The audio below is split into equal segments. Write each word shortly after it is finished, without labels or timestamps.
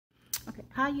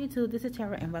Hi YouTube, this is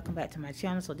Tara and welcome back to my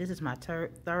channel. So this is my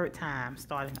third time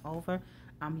starting over.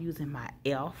 I'm using my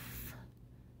e.l.f.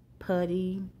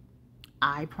 Putty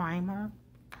Eye Primer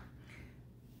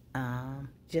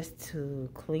just to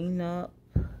clean up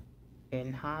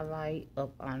and highlight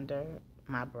up under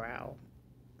my brow.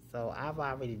 So I've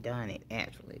already done it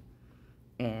actually.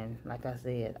 And like I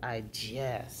said,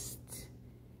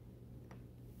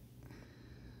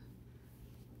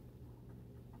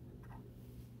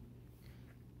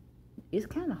 it's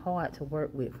kind of hard to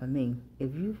work with for me.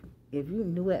 If you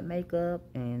new at makeup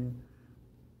and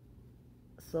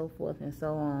so forth and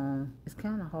so on, it's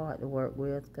kind of hard to work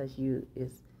with because you're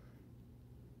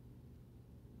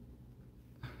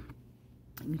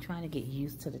trying to get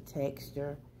used to the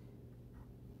texture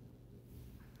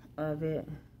of it.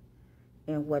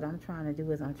 And what I'm trying to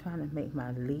do is I'm trying to make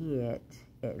my lid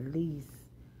at least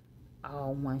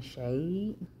all one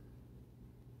shade.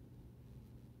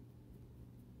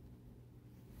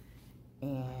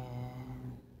 And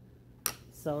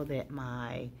so that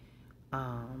my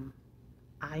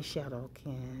eyeshadow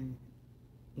can,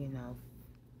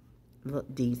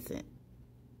 look decent.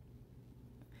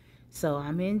 So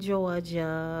I'm in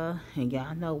Georgia, and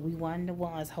y'all know we one of the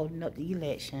ones holding up the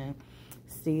election.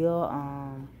 Still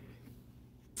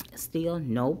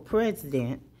no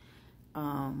president.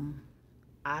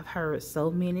 I've heard so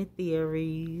many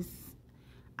theories.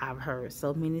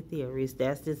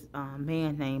 That's this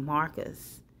man named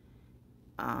Marcus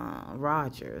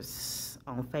Rogers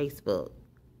on Facebook.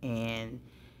 And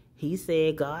he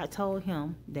said God told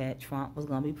him that Trump was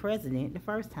going to be president the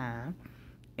first time.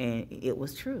 And it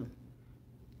was true.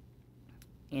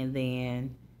 And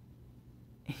then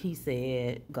he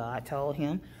said God told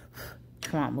him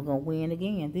Trump was going to win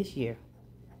again this year.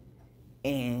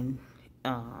 And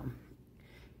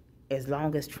as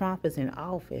long as Trump is in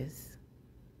office,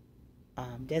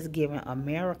 that's giving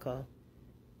America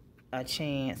a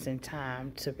chance and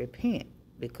time to repent,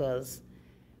 because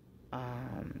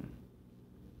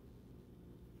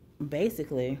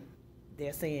basically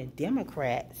they're saying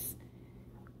Democrats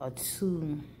are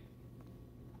too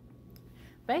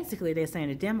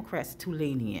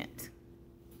lenient,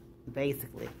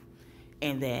 basically,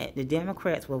 and that the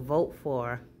Democrats will vote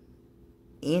for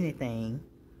anything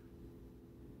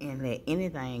and let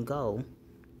anything go.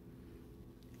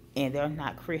 And they're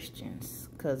not Christians,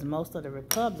 because most of the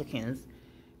Republicans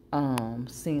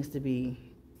seems to be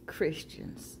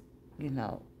Christians,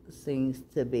 seems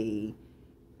to be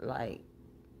like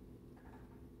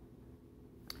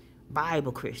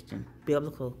Bible Christian,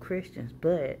 biblical Christians.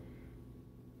 But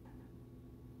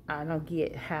I don't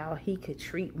get how he could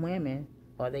treat women,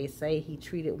 or they say he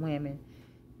treated women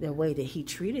the way that he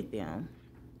treated them,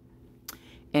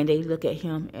 and they look at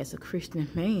him as a Christian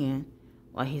man,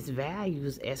 or his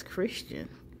values as Christian,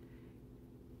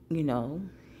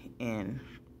 and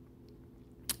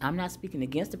I'm not speaking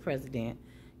against the president,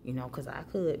 because I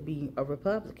could be a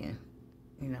Republican,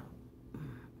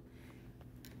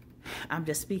 I'm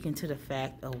just speaking to the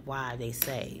fact of why they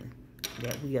say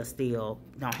that we are still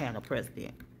don't have a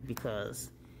president,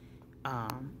 because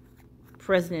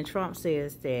President Trump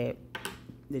says that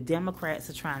the Democrats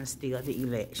are trying to steal the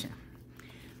election.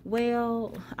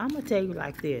 Well, I'm going to tell you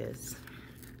like this.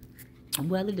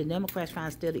 Whether the Democrats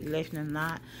trying to steal the election or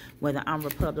not, whether I'm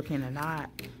Republican or not,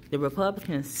 the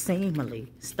Republicans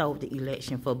seemingly stole the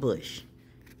election for Bush.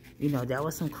 There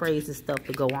was some crazy stuff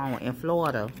to go on in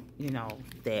Florida,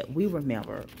 that we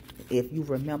remember, if you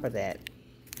remember that.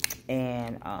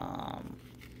 And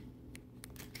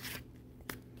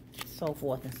so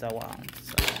forth and so on.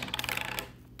 So,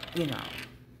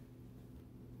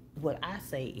 what I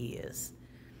say is,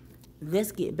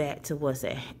 let's get back to what's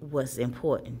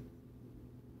important.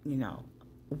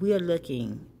 We're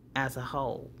looking as a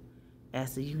whole,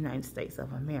 as the United States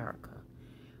of America.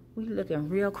 We're looking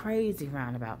real crazy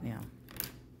around about now.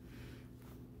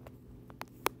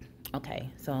 Okay,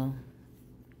 so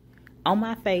on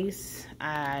my face,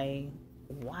 I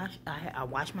wash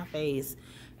my face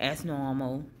as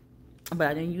normal, but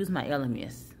I didn't use my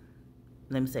Elemis.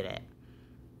 Let me say that.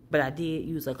 But I did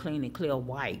use a clean and clear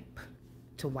wipe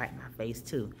to wipe my face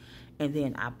too. And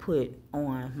then I put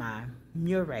on my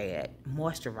Murad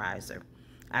moisturizer.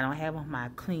 I don't have on my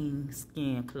Clean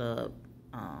Skin Club.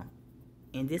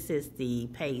 And this is the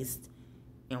paste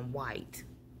in white.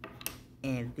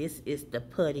 And this is the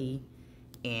putty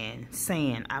and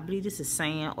sand. I believe this is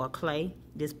sand or clay,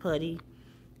 this putty.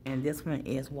 And this one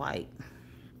is white.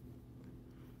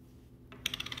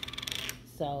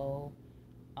 So,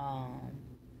 I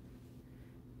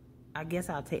guess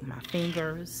I'll take my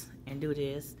fingers and do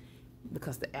this,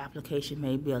 because the application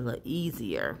may be a little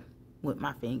easier with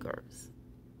my fingers.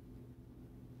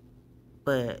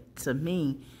 but to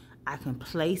me, I can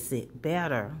place it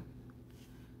better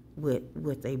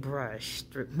with a brush,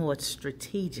 more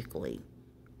strategically.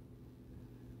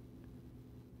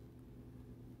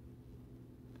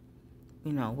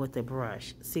 You know, with a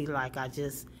brush. See, like I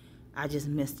just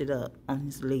messed it up on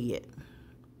this lid.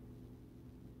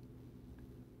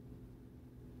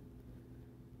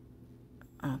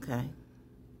 Okay.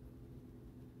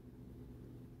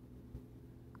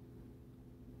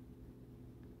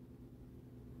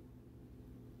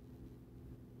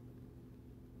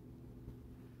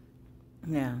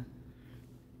 Now,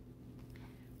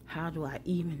 how do I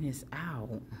even this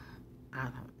out? I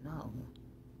don't know.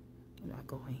 I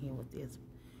go in here with this,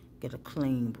 get a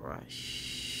clean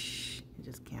brush, and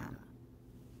just kind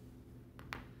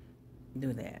of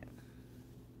do that.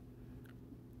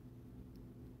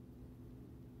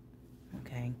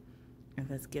 Okay, and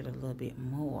let's get a little bit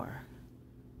more.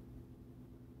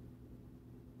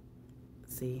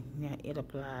 See, now it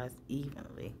applies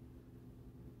evenly.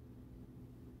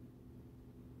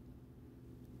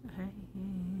 Okay.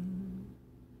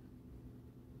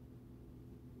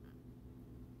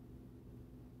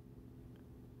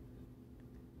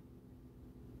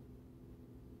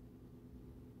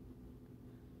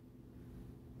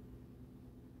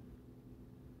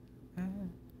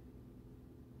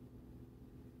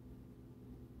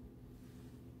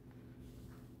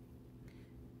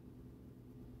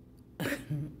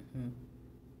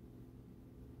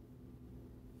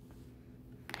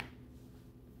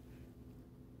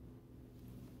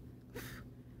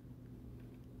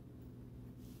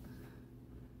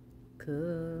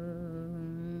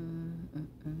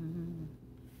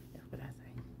 That's what I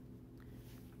say.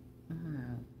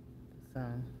 So,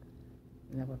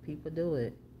 you know, when people do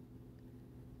it,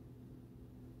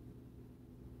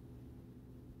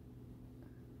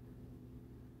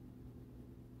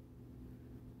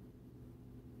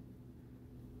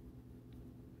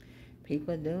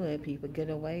 people get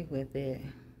away with it.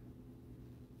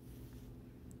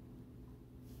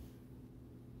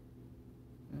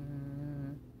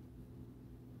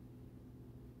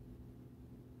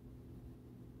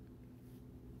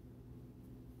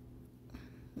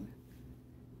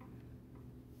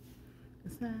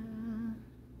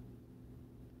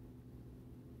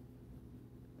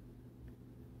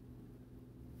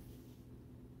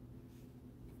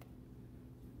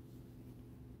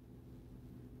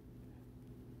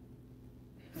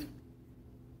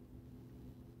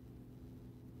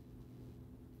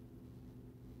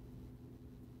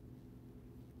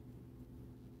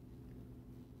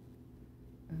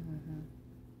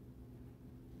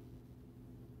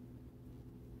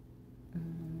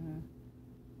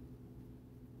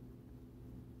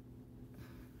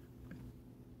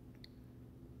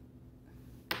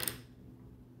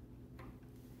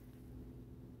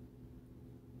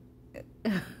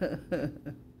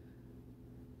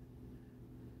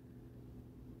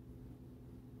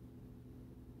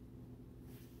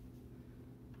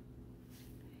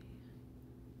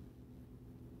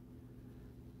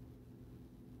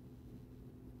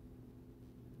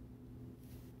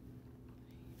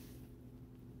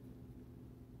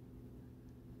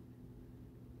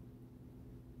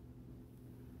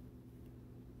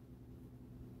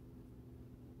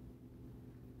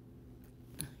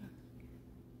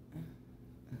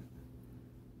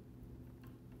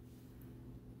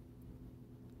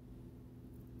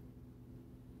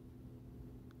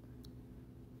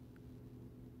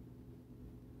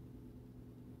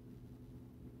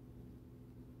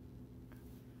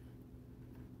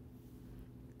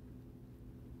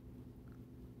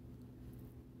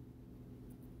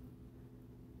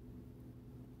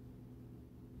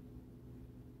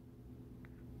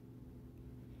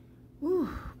 Whew,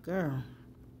 girl.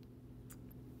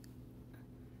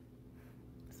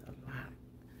 It's a lot.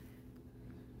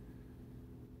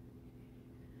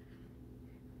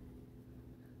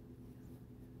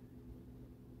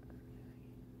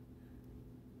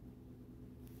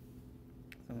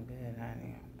 Some good,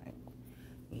 honey.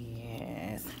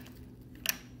 Yes.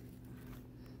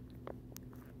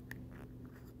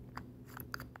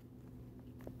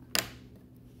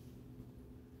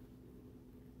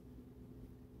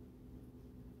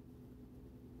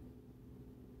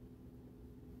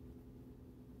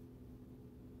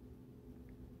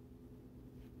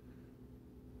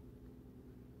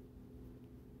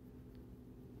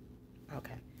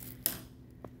 Okay.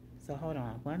 So hold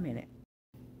on 1 minute.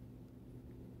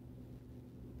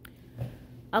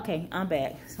 Okay, I'm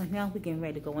back. So now we're getting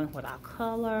ready to go in with our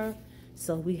color.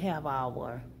 So we have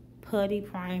our putty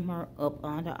primer up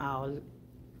under our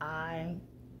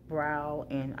eyebrow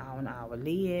and on our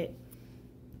lid.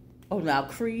 on our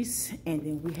crease, and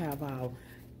then we have our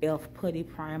e.l.f. Putty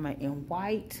Primer in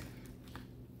white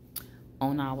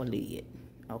on our lid.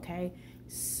 Okay,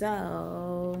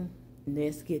 so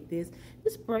let's get this.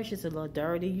 This brush is a little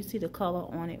dirty. You see the color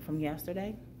on it from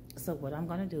yesterday. So what I'm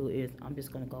gonna do is I'm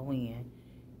just gonna go in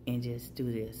and just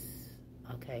do this,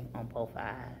 okay, on both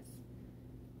eyes.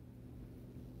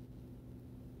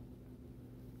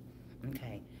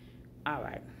 Okay, all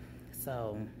right,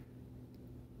 so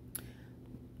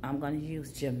I'm gonna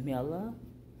use Jamila.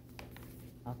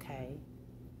 Okay,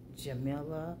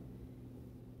 Jamila.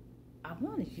 I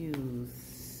want to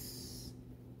use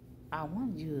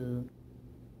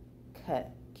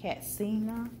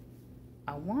Katsina.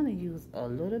 I want to use a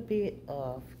little bit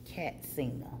of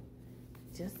Katsina,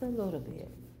 just a little bit,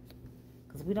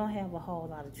 because we don't have a whole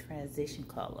lot of transition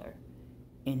color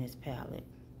in this palette.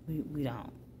 We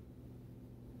don't.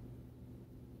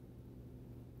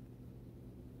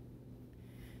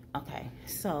 Okay,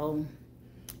 so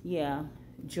yeah,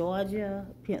 Georgia,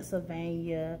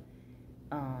 Pennsylvania,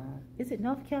 is it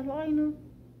North Carolina?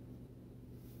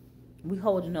 We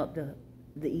holding up the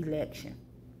election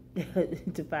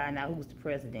to find out who's the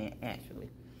president, actually.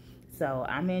 So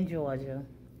I'm in Georgia,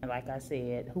 and like I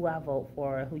said, who I vote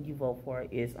for, who you vote for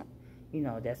is, you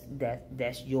know,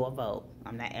 that's your vote.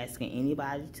 I'm not asking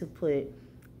anybody to put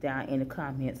down in the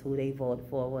comments who they voted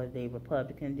for, whether they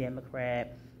Republican,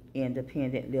 Democrat,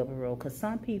 Independent, Liberal, because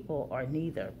some people are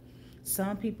neither.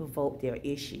 Some people vote their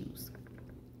issues.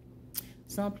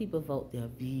 Some people vote their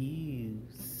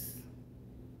views.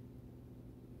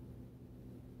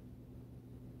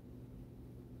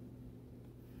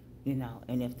 You know,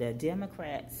 and if the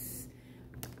Democrats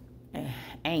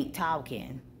ain't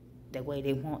talking the way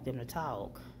they want them to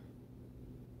talk,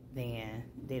 then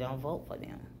they don't vote for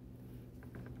them.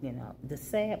 You know, the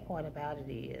sad part about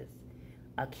it is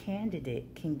a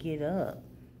candidate can get up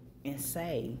and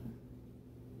say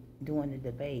during the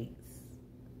debates,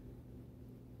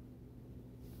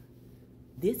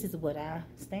 this is what I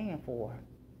stand for.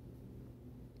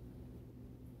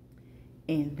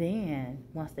 And then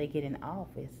once they get in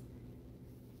office,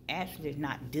 actually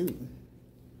not do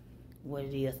what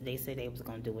it is they said they was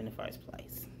going to do in the first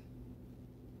place.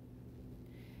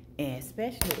 And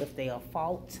especially if they are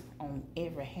fault on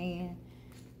every hand,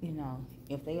 you know,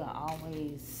 if they are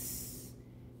always,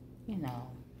 you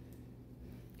know,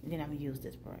 then I'm going to use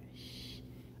this brush.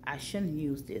 I shouldn't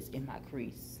use this in my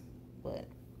crease, but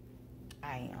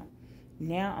I am.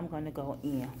 Now I'm going to go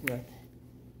in with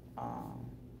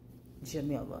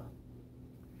Jamila.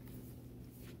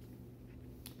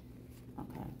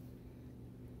 Okay.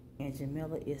 And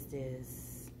Jamila is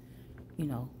this, you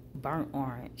know, burnt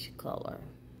orange color.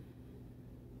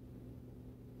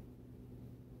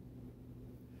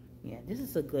 Yeah, this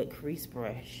is a good crease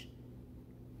brush.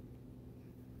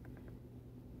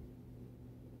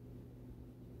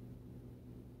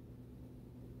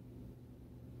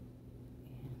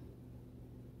 Yeah.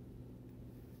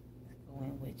 Let's go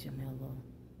in with Jamila.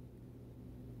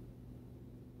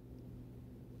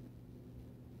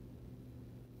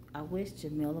 I wish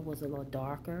Jamila was a little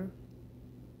darker.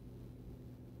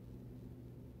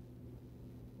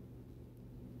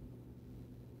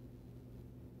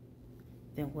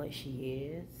 Than what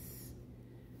she is.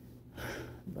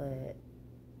 But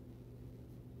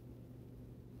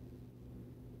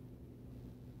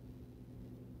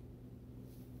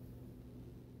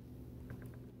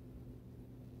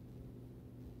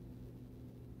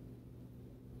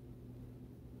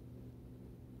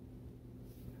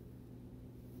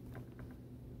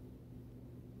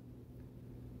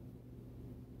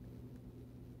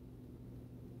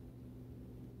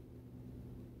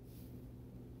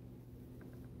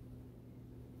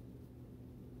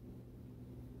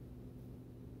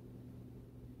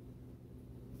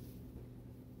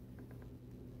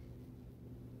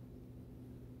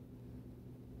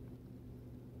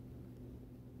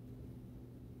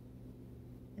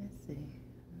let's see.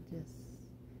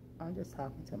 I'm just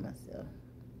talking to myself.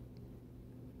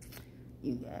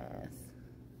 You guys.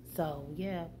 So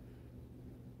yeah.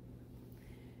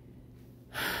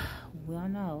 We all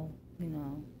know, you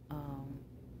know,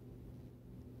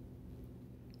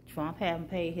 Trump haven't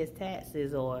paid his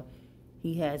taxes, or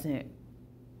he hasn't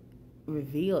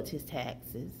revealed his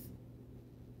taxes.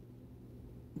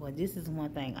 Well, this is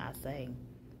one thing I say.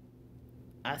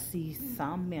 I see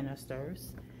some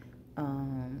ministers,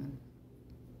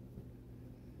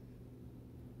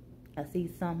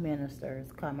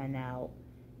 coming out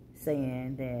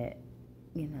saying that,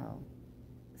 you know,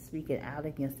 speaking out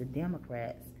against the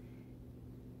Democrats.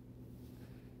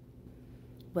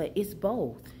 But it's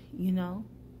both, you know.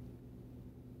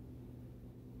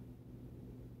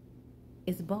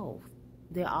 It's both.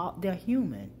 They're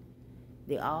human.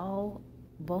 They all,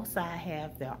 both sides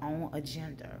have their own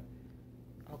agenda,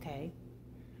 okay?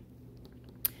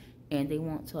 And they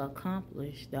want to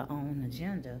accomplish their own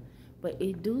agenda. But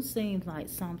it do seem like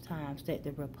sometimes that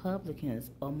the Republicans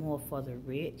are more for the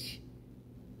rich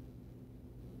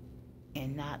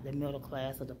and not the middle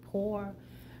class or the poor.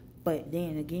 But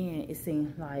then again, it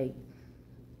seems like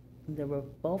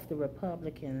both the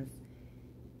Republicans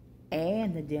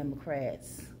and the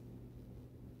Democrats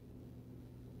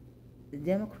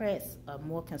are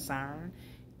more concerned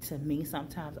to me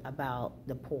sometimes about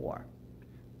the poor.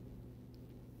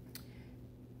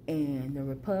 And the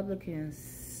Republicans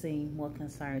seem more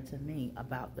concerned to me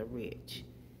about the rich.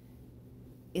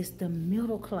 It's the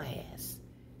middle class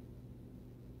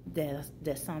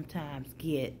that sometimes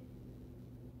get,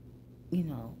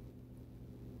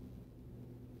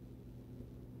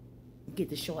 get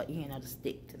the short end of the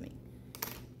stick to me.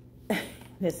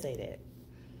 Let's say that.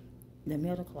 The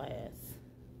middle class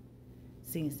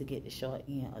seems to get the short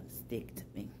end of the stick to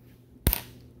me.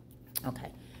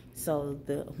 Okay, so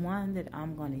the one that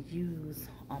I'm going to use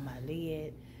on my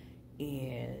lid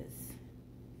is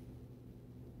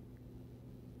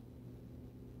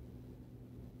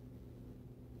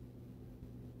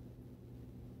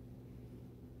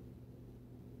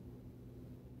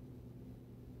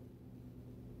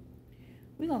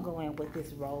we're going to go in with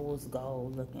this rose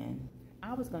gold looking.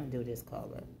 I was going to do this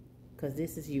color because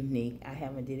this is unique. I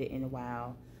haven't did it in a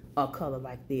while, a color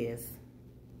like this.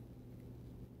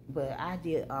 But I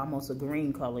did almost a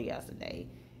green color yesterday.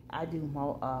 I do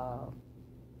more,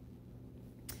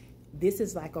 this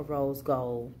is like a rose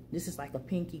gold. This is like a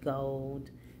pinky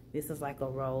gold. This is like a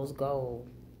rose gold.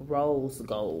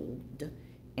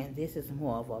 And this is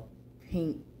more of a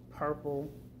pink,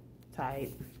 purple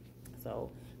type.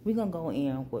 So we're going to go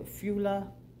in with Fula.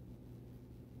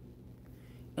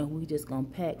 And we just going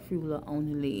to pack Fula on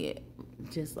the lid.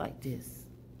 Just like this.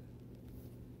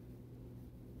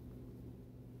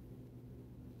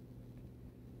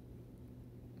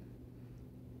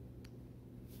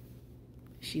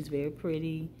 She's very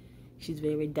pretty. She's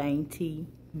very dainty,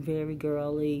 very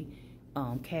girly,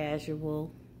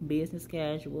 casual, business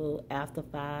casual, after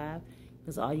 5.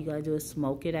 Because all you got to do is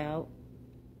smoke it out.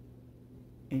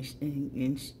 And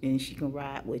she can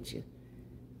ride with you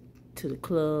to the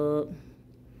club,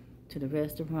 to the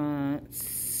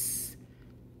restaurants,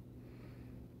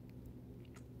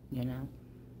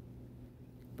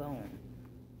 Boom.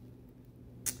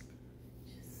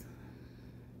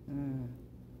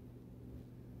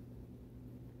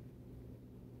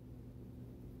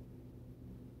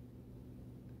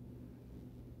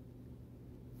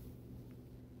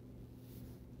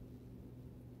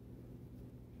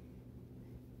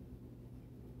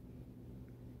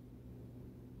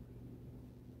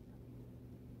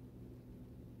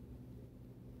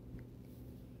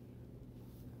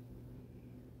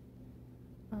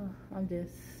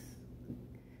 Just,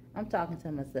 I'm talking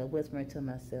to myself, whispering to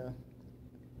myself.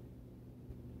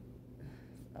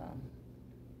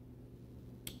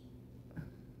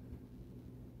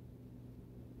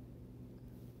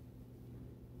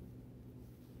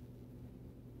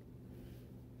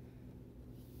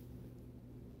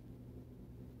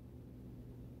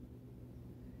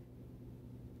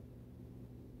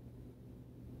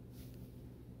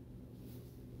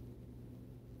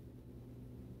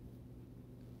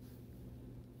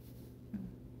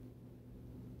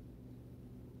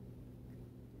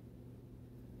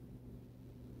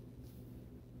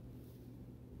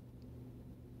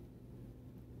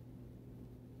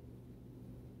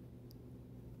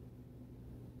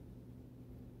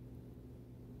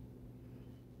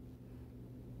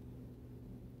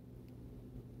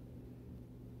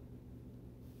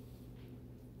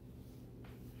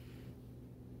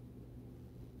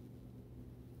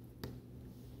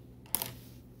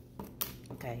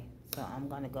 Okay, so I'm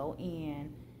gonna go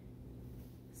in.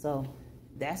 So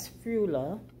that's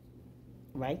Fula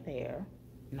right there.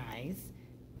 Nice.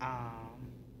 I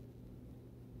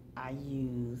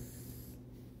use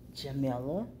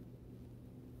Jamila.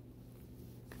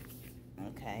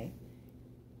 Okay.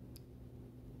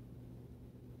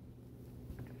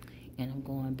 And I'm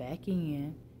going back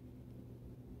in.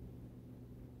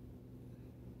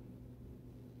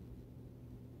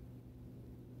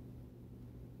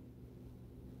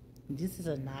 This is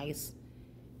a nice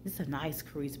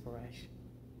crease brush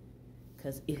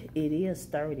because it is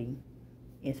sturdy.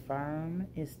 It's firm,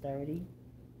 it's sturdy.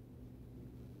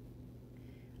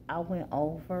 I went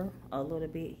over a little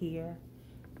bit here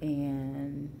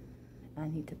and I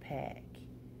need to pack.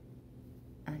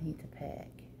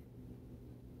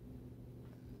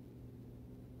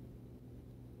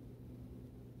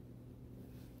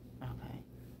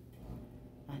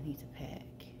 need to pack.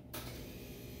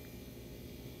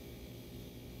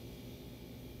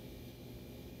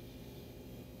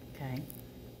 Okay.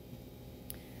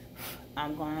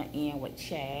 I'm going to end with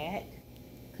Chad,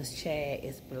 because Chad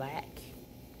is black.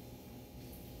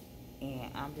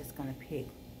 And I'm just going to pick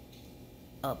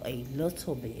up a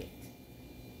little bit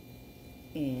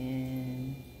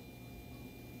and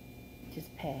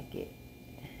just pack it.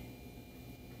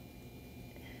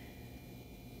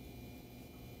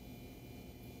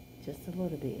 Just a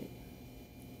little bit.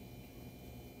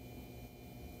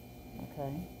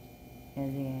 Okay?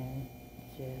 And then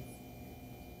just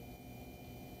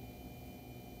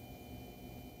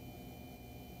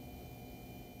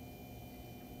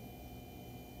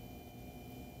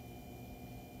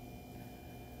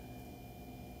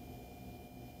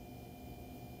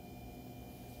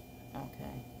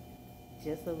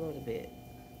just a little bit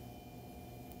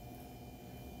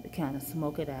to kind of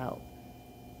smoke it out.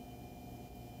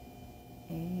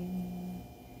 And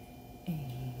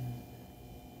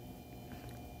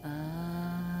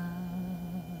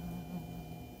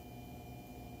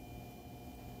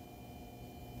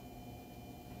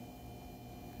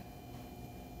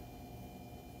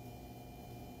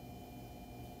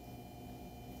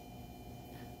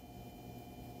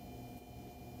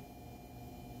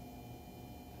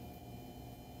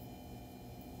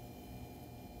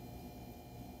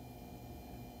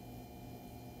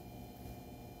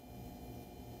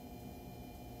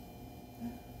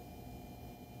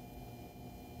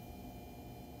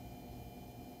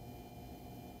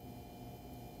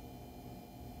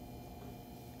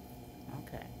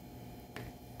okay.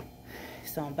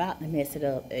 So I'm about to mess it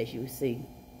up, as you see.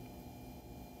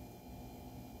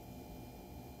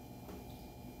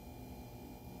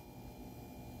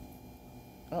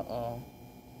 Uh-oh.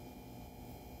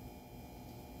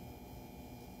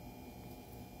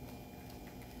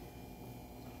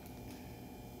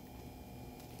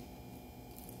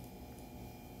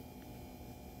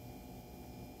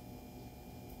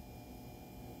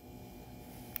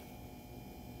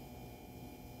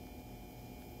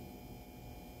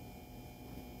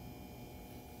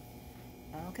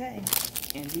 Okay,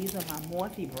 and these are my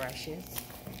Morphe brushes,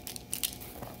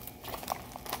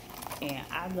 and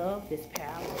I love this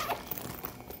palette.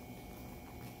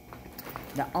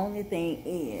 The only thing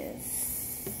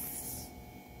is,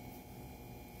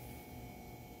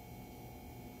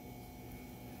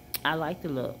 I like the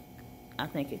look. I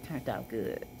think it turned out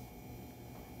good.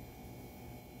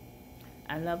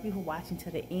 I love you for watching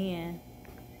to the end.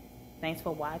 Thanks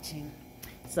for watching.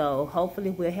 So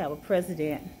hopefully we'll have a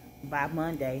president by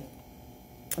Monday,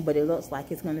 but it looks like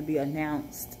it's going to be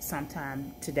announced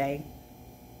sometime today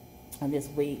or this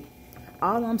week.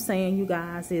 All I'm saying, you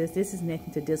guys, is this is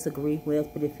nothing to disagree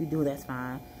with, but if you do, that's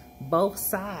fine. Both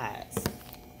sides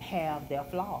have their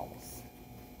flaws,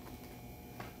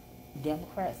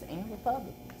 Democrats and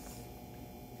Republicans,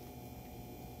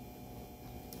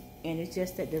 and it's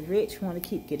just that the rich want to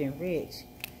keep getting rich,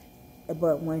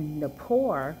 but when the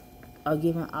poor are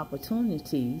given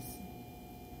opportunities,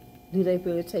 do they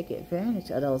really take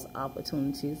advantage of those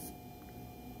opportunities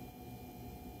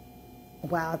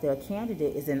while their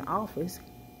candidate is in office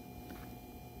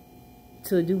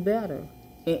to do better?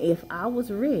 And if I was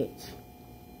rich,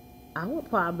 I would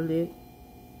probably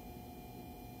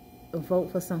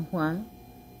vote for someone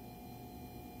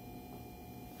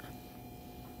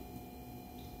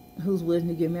who's willing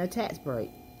to give me a tax break.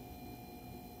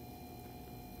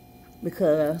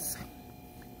 Because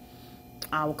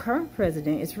our current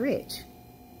president is rich.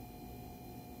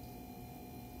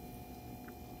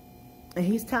 And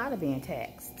he's tired of being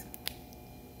taxed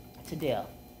to death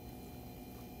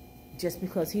just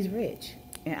because he's rich.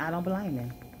 And I don't blame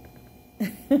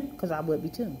him. Because I would be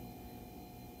too.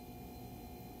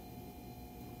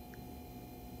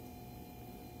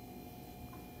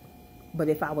 But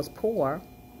if I was poor,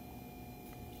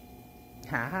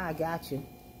 I got you.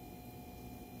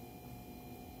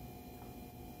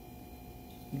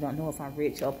 You don't know if I'm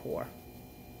rich or poor.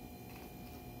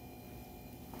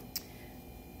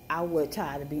 I would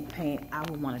tired of being paying. I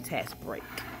would want a tax break.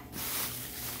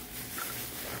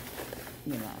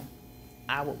 You know,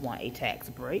 I would want a tax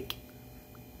break.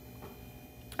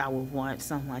 I would want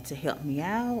someone to help me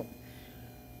out,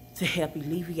 to help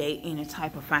alleviate any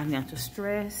type of financial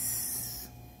stress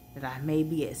that I may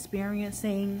be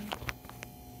experiencing.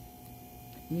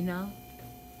 You know,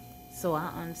 so I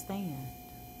understand.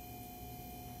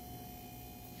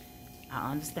 I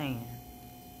understand.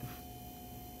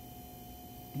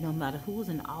 No matter who's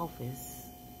in office,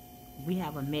 we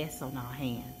have a mess on our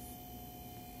hands.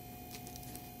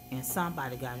 And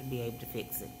somebody got to be able to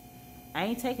fix it. I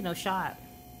ain't taking no shot.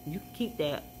 You can keep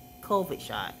that COVID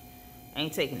shot. I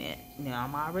ain't taking it. Now,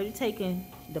 I'm already taking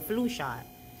the flu shot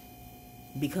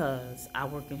because I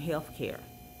work in healthcare.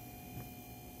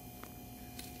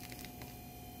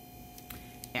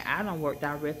 And I don't work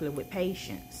directly with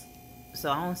patients.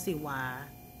 So I don't see why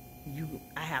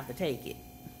I have to take it.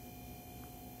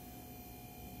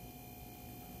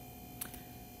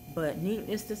 But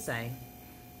needless to say,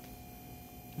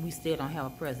 we still don't have a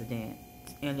president,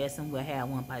 unless we'll have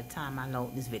one by the time I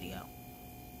load this video.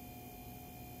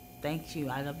 Thank you.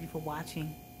 I love you for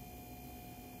watching.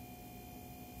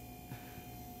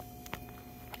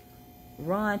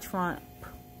 Run, Trump.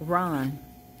 Run.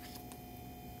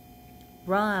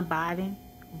 Run, Biden.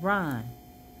 Run.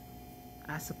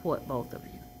 I support both of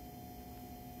you.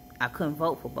 I couldn't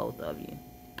vote for both of you,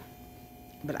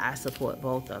 but I support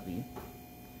both of you.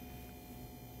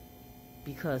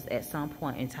 Because at some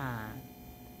point in time,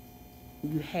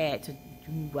 you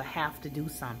will have to do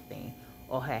something,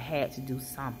 or have had to do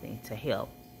something to help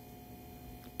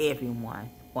everyone,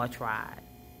 or tried.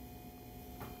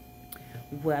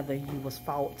 Whether you was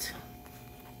fought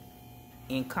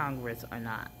in Congress or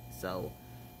not. So,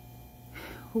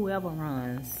 whoever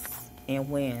runs and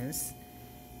wins,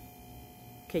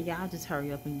 can y'all just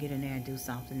hurry up and get in there and do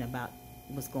something about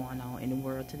what's going on in the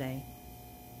world today?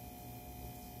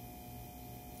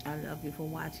 I love you for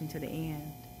watching to the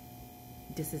end.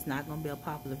 This is not going to be a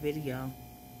popular video.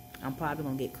 I'm probably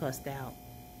going to get cussed out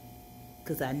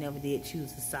because I never did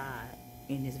choose a side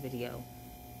in this video.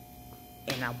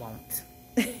 And I won't.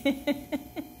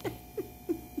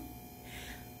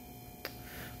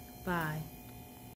 Bye.